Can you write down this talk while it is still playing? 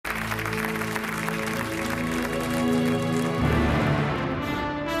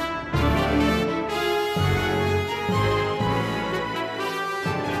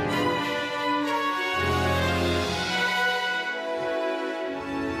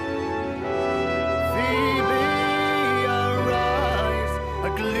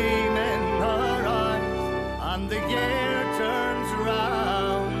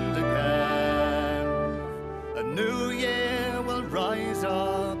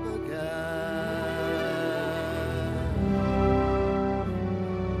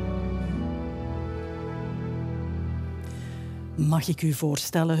Mag ik u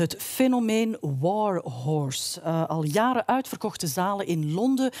voorstellen, het fenomeen War Horse. Al jaren uitverkochte zalen in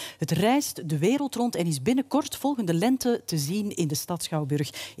Londen. Het reist de wereld rond en is binnenkort volgende lente te zien in de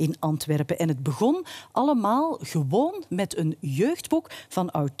Stadschouwburg in Antwerpen. En het begon allemaal gewoon met een jeugdboek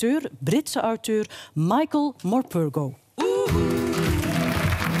van Britse auteur Michael Morpurgo.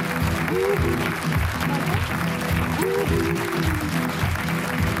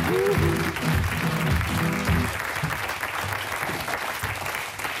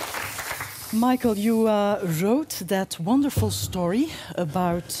 Michael, you wrote that wonderful story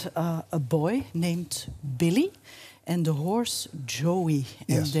about a boy named Billy and the horse Joey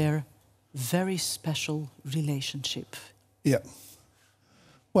and their very special relationship. Yeah.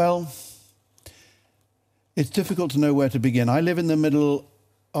 Well, it's difficult to know where to begin. I live in the middle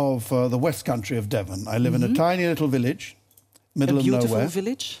of the West Country of Devon. I live in a tiny little village, middle of nowhere. A beautiful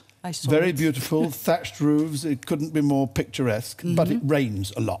village. I saw Very it. beautiful, thatched roofs. It couldn't be more picturesque, but it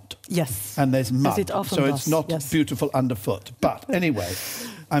rains a lot. Yes. And there's mud, As it often so does, it's not beautiful underfoot. But anyway,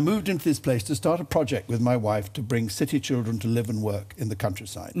 I moved into this place to start a project with my wife to bring city children to live and work in the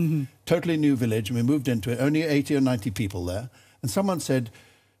countryside. Totally new village, and we moved into it, only 80 or 90 people there. And someone said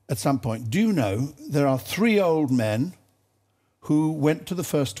at some point, do you know there are 3 old men who went to the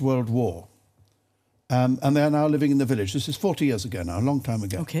First World War? And they are now living in the village. This is 40 years ago now, a long time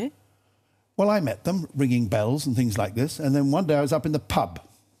ago. Okay. Well, I met them, ringing bells and things like this. And then one day I was up in the pub.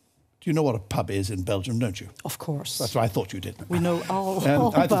 Do you know what a pub is in Belgium, don't you? Of course. That's what I thought you did. We know all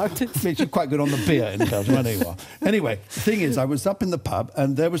about it. Makes you quite good on the beer in Belgium, I know you are. Anyway, the thing is, I was up in the pub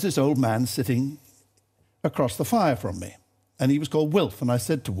and there was this old man sitting across the fire from me. And he was called Wilf. And I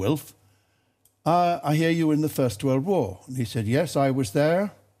said to Wilf, I hear you were in the First World War. And he said, yes, I was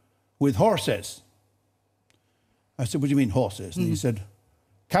there with horses. I said, what do you mean horses? And he said,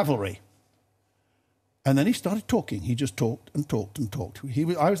 cavalry. And then he started talking. He just talked and talked and talked.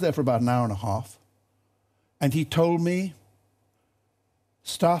 I was there for about an hour and a half. And he told me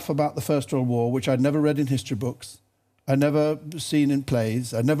stuff about the First World War, which I'd never read in history books. I'd never seen in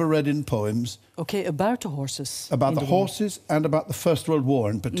plays. I'd never read in poems. Okay, about the horses. About the horses and about the First World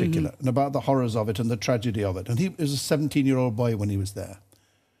War in particular, and about the horrors of it and the tragedy of it. And he was a 17-year-old boy when he was there.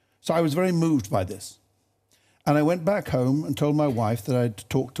 So I was very moved by this. And I went back home and told my wife that I'd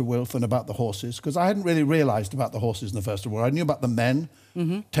talked to Wilf and about the horses, because I hadn't really realised about the horses in the First World War. I knew about the men,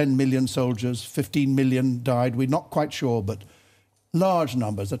 10 million soldiers, 15 million died. We're not quite sure, but large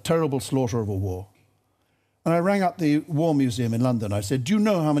numbers, a terrible slaughter of a war. And I rang up the War Museum in London. I said, do you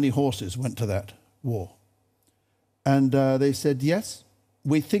know how many horses went to that war? And they said, yes,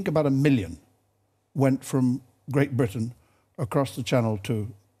 we think about 1 million went from Great Britain across the Channel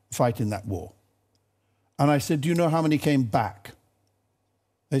to fight in that war. And I said, do you know how many came back?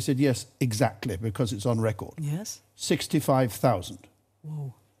 They said, yes, exactly, because it's on record. Yes. 65,000.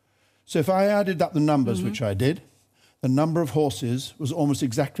 Whoa. So if I added up the numbers, which I did, the number of horses was almost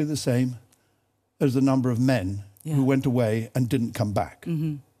exactly the same as the number of men who went away and didn't come back.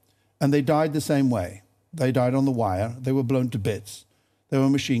 And they died the same way. They died on the wire. They were blown to bits. There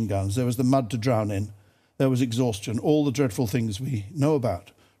were machine guns. There was the mud to drown in. There was exhaustion, all the dreadful things we know about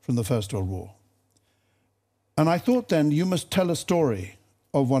from the First World War. And I thought then, you must tell a story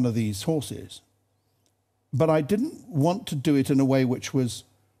of one of these horses. But I didn't want to do it in a way which was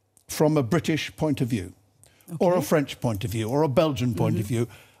from a British point of view, or a French point of view, or a Belgian point of view.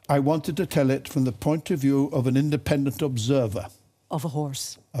 I wanted to tell it from the point of view of an independent observer. Of a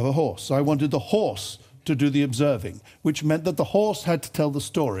horse. Of a horse. So I wanted the horse to do the observing, which meant that the horse had to tell the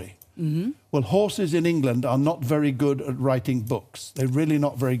story. Well, horses in England are not very good at writing books. They're really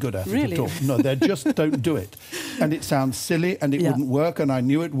not very good at it at all. No, they just don't do it. And it sounds silly and it wouldn't work, and I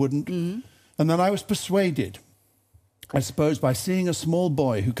knew it wouldn't. And then I was persuaded, I suppose, by seeing a small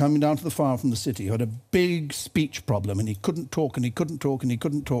boy who coming down to the farm from the city who had a big speech problem, and he couldn't talk and he couldn't talk and he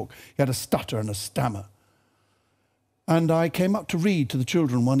couldn't talk. He had a stutter and a stammer. And I came up to read to the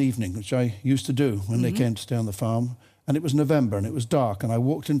children one evening, which I used to do when they came to stay on the farm. And it was November and it was dark, and I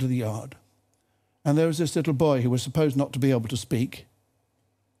walked into the yard. And there was this little boy who was supposed not to be able to speak,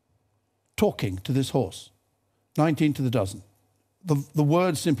 talking to this horse, 19 to the dozen. The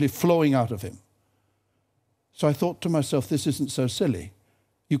words simply flowing out of him. So I thought to myself, this isn't so silly.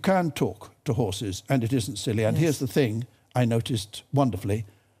 You can talk to horses and it isn't silly. And here's the thing I noticed wonderfully,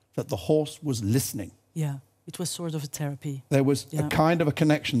 that the horse was listening. Yeah. It was sort of a therapy. There was a kind of a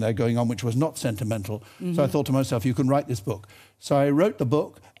connection there going on, which was not sentimental. So I thought to myself, you can write this book. So I wrote the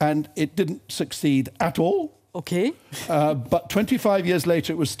book, and it didn't succeed at all. Okay. But 25 years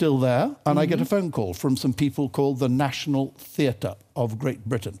later, it was still there. And I get a phone call from some people called the National Theatre of Great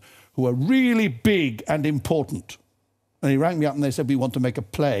Britain, who are really big and important. And he rang me up and they said, we want to make a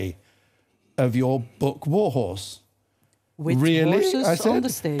play of your book, War Horse. With really? horses I said, on the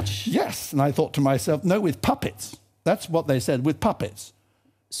stage. Yes. And I thought to myself, no, with puppets. That's what they said, with puppets.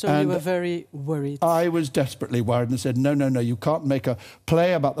 So and you were very worried. I was desperately worried and said, no, no, no, you can't make a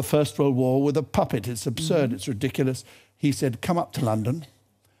play about the First World War with a puppet. It's absurd. It's ridiculous. He said, come up to London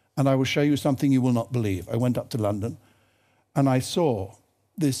and I will show you something you will not believe. I went up to London and I saw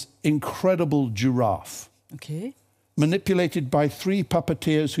this incredible giraffe. Okay. Manipulated by 3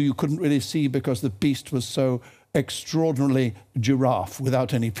 puppeteers who you couldn't really see because the beast was so extraordinarily giraffe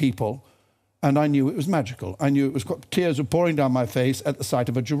without any people. And I knew it was magical. I knew it was... Tears were pouring down my face at the sight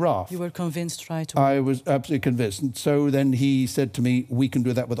of a giraffe. You were convinced right away. I was absolutely convinced. And so then he said to me, we can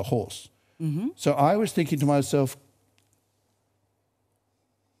do that with a horse. So I was thinking to myself,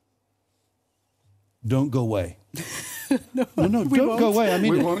 don't go away. No, don't go away. I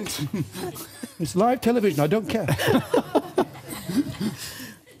mean, we won't. It's live television. I don't care.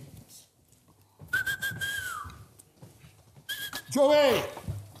 Joey!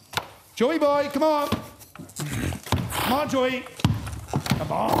 Joey boy, come on! Come on, Joey!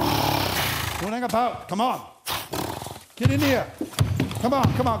 Come on! Don't hang about. Come on! Get in here! Come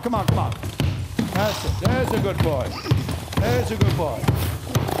on, come on, come on, come on! That's it. There's a good boy. There's a good boy.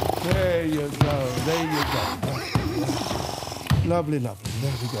 There you go. There you go. Lovely, lovely.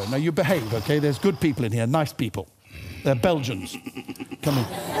 There we go. Now you behave, okay? There's good people in here, nice people. They're Belgians. Come in.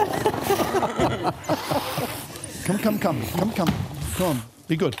 Come. Come on.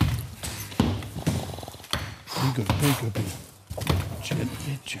 Be good. Be good. Very good. Be good.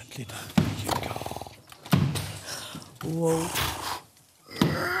 Gently, gently down. There you go. Whoa.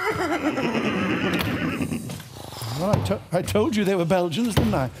 Well, I told you they were Belgians,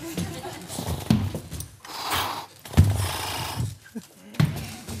 didn't I?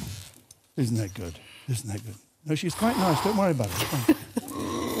 Isn't that good? Isn't that good? No, she's quite nice. Don't worry about it.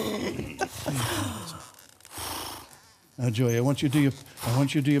 Now, Joey, I want you to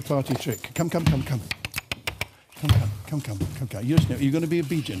do your party trick. Come. Come. You're going to be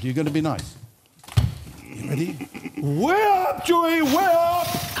obedient. You're going to be nice. You ready? Way up, Joey! Way up!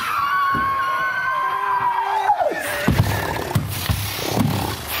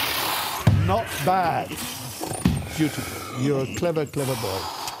 Not bad. Beautiful. You're a clever boy.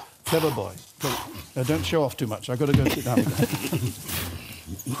 Clever boy. Now, don't show off too much. I've got to go sit down again.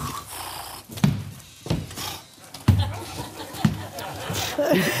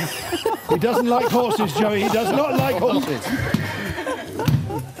 He doesn't like horses, Joey. He does not like horses.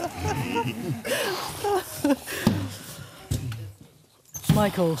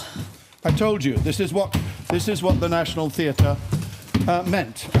 Michael. I told you, this is what the National Theatre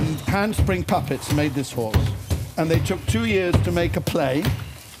meant. And handspring puppets made this horse. And they took 2 years to make a play.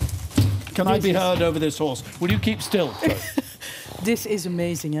 Can I be heard over this horse? Will you keep still, Joe? This is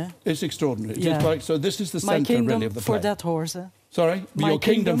amazing, eh? It's extraordinary. Yeah. It's like, so this is the My centre, kingdom really, of the play. for that horse, eh? Sorry? My Your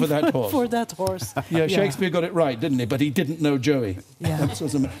kingdom for that horse. For that horse. Yeah, Shakespeare got it right, didn't he? But he didn't know Joey. Yeah.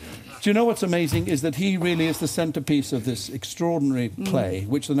 Do you know what's amazing is that he really is the centrepiece of this extraordinary play,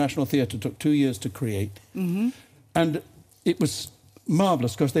 which the National Theatre took 2 years to create. And it was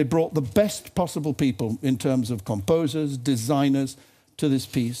marvellous because they brought the best possible people in terms of composers, designers, to this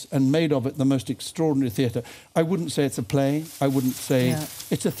piece and made of it the most extraordinary theatre. I wouldn't say it's a play. I wouldn't say... Yeah.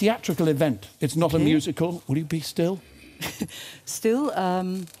 It's a theatrical event. It's not a musical. Will you be still? Still,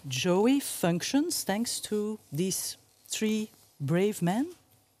 Joey functions thanks to these 3 brave men.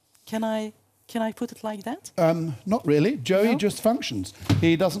 Can I put it like that? Not really. Joey just functions.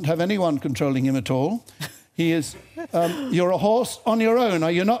 He doesn't have anyone controlling him at all. He is... you're a horse on your own,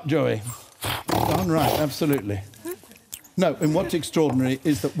 are you not, Joey? Darn right, absolutely. No, and what's extraordinary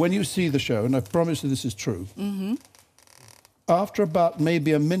is that when you see the show, and I promise you this is true, after about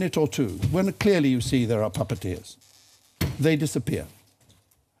maybe a minute or 2, when clearly you see there are puppeteers, they disappear.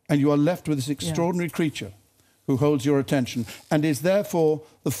 And you are left with this extraordinary creature who holds your attention and is therefore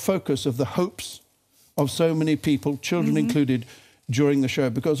the focus of the hopes of so many people, children included, during the show.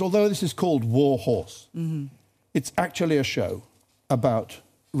 Because although this is called War Horse, it's actually a show about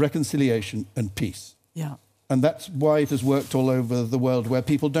reconciliation and peace. Yeah. And that's why it has worked all over the world, where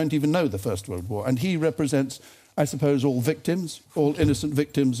people don't even know the First World War. And he represents, I suppose, all victims, all innocent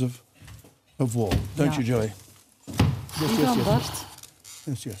victims of war. Don't you, Joey?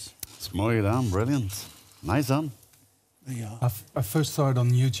 Yes. It's mooi gedaan, brilliant. Nice done. Yeah. I first saw it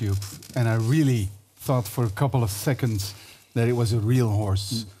on YouTube, and I really thought for a couple of seconds that it was a real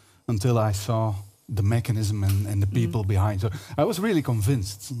horse until I saw the mechanism and the people behind. So I was really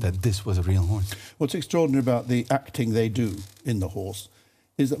convinced that this was a real horse. What's extraordinary about the acting they do in the horse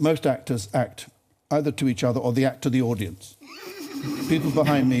is that most actors act either to each other or the act to the audience. People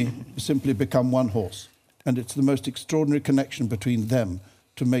behind me simply become one horse. And it's the most extraordinary connection between them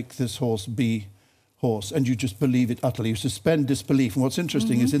to make this horse be horse. And you just believe it utterly. You suspend disbelief. And what's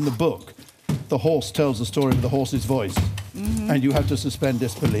interesting is in the book, the horse tells the story with the horse's voice. And you have to suspend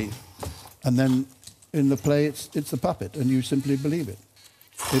disbelief. And then in the play, it's the puppet, and you simply believe it.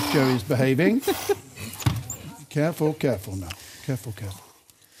 If Joey's behaving, careful, careful now. Careful, careful.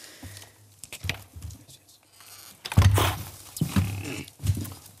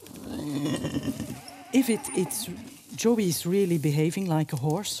 If it's Joey is really behaving like a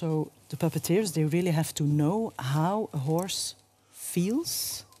horse, so the puppeteers, they really have to know how a horse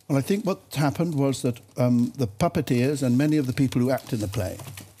feels. Well, I think what happened was that the puppeteers and many of the people who act in the play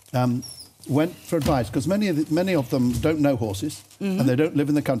went for advice, because many of them don't know horses and they don't live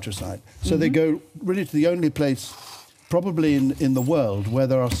in the countryside. So they go really to the only place probably in the world where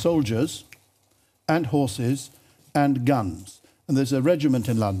there are soldiers and horses and guns. And there's a regiment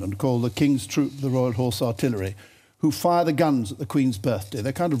in London called the King's Troop, the Royal Horse Artillery, who fire the guns at the Queen's birthday.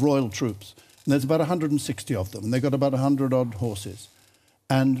 They're kind of royal troops. And there's about 160 of them, and they've got about 100-odd horses.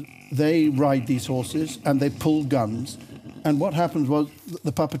 And they ride these horses, and they pull guns. And what happened was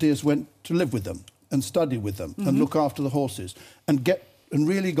the puppeteers went to live with them and study with them and look after the horses and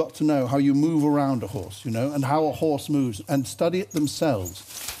really got to know how you move around a horse, you know, and how a horse moves, and study it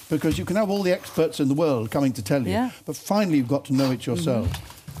themselves. Because you can have all the experts in the world coming to tell you, but finally you've got to know it yourself.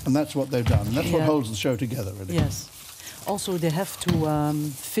 And that's what they've done. And that's what holds the show together, really. Yes. Also, they have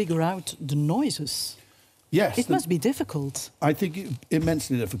to figure out the noises. Yes. It must be difficult. I think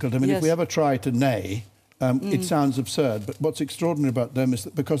immensely difficult. I mean, if we ever try to neigh, it sounds absurd. But what's extraordinary about them is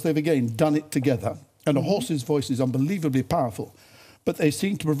that because they've, again, done it together, and a horse's voice is unbelievably powerful, but they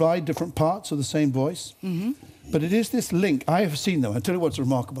seem to provide different parts of the same voice. But it is this link. I have seen them. I'll tell you what's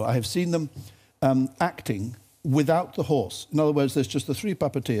remarkable. I have seen them acting without the horse. In other words, there's just the three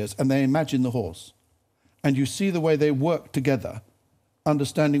puppeteers, and they imagine the horse. And you see the way they work together,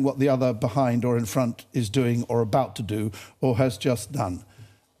 understanding what the other behind or in front is doing or about to do or has just done.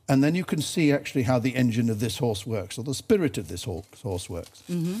 And then you can see actually how the engine of this horse works, or the spirit of this horse works.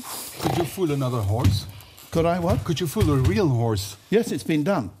 Could you fool another horse? Could I what? Could you fool a real horse? Yes, it's been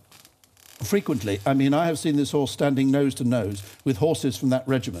done. Frequently. I mean, I have seen this horse standing nose to nose with horses from that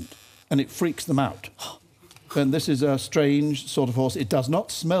regiment, and it freaks them out. And this is a strange sort of horse. It does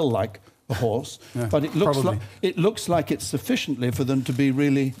not smell like a horse, but it looks like it's sufficiently for them to be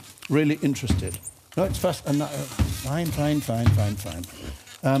really, really interested. No, it's fast. Fine.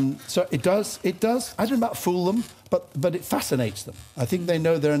 So it does. I don't know about fool them, but it fascinates them. I think they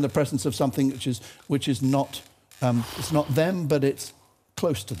know they're in the presence of something which is not. It's not them, but it's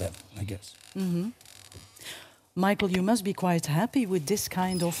close to them, I guess. Michael, you must be quite happy with this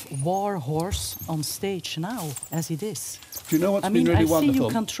kind of war horse on stage now, as it is. Do you know what's been really wonderful? I see you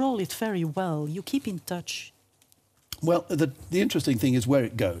control it very well. You keep in touch. Well, the interesting thing is where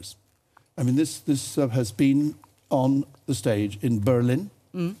it goes. I mean, this has been on the stage in Berlin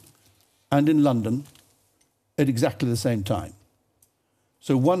and in London at exactly the same time.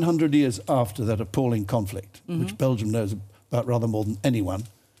 So 100 years after that appalling conflict, which Belgium knows about rather more than anyone,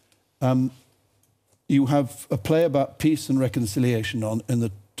 you have a play about peace and reconciliation in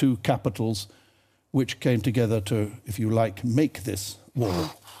the two capitals which came together to, if you like, make this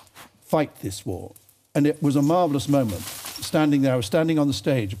war, fight this war. And it was a marvellous moment. Standing there, I was standing on the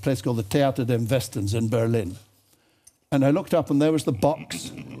stage, a place called the Theater des Westens in Berlin. And I looked up and there was the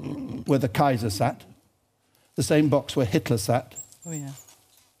box where the Kaiser sat, the same box where Hitler sat. Oh, yeah.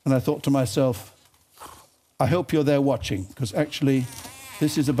 And I thought to myself, I hope you're there watching, because actually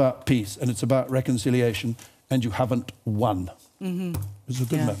this is about peace and it's about reconciliation, and you haven't won. It was a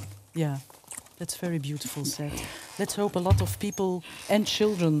good moment. Yeah, that's very beautiful said. Let's hope a lot of people and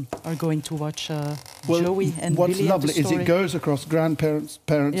children are going to watch Joey and what's Billy. lovely is it goes across grandparents,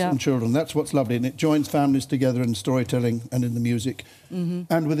 parents and children. That's what's lovely. And it joins families together in storytelling and in the music.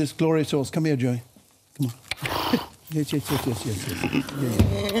 And with this glorious horse. Come here, Joey. Come on. Yes. You're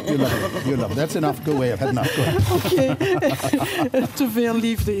lovely. That's enough. Go away. I've had enough. Oké. Te veel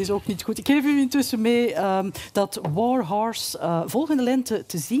liefde is ook niet goed. Ik geef u intussen mee dat War Horse volgende lente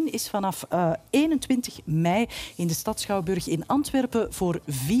te zien is vanaf 21 mei in de Stad Schouwburg in Antwerpen voor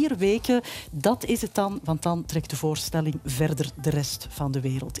 4 weken. Dat is het dan, want dan trekt de voorstelling verder de rest van de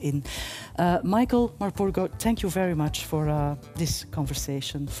wereld in. Michael, Morpurgo, thank you very much for this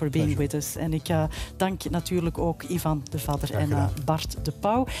conversation, for being with us. En ik dank natuurlijk ook Ivan de Vadder en Bart de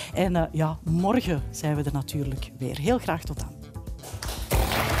Pauw. En morgen zijn we er natuurlijk weer. Heel graag tot dan.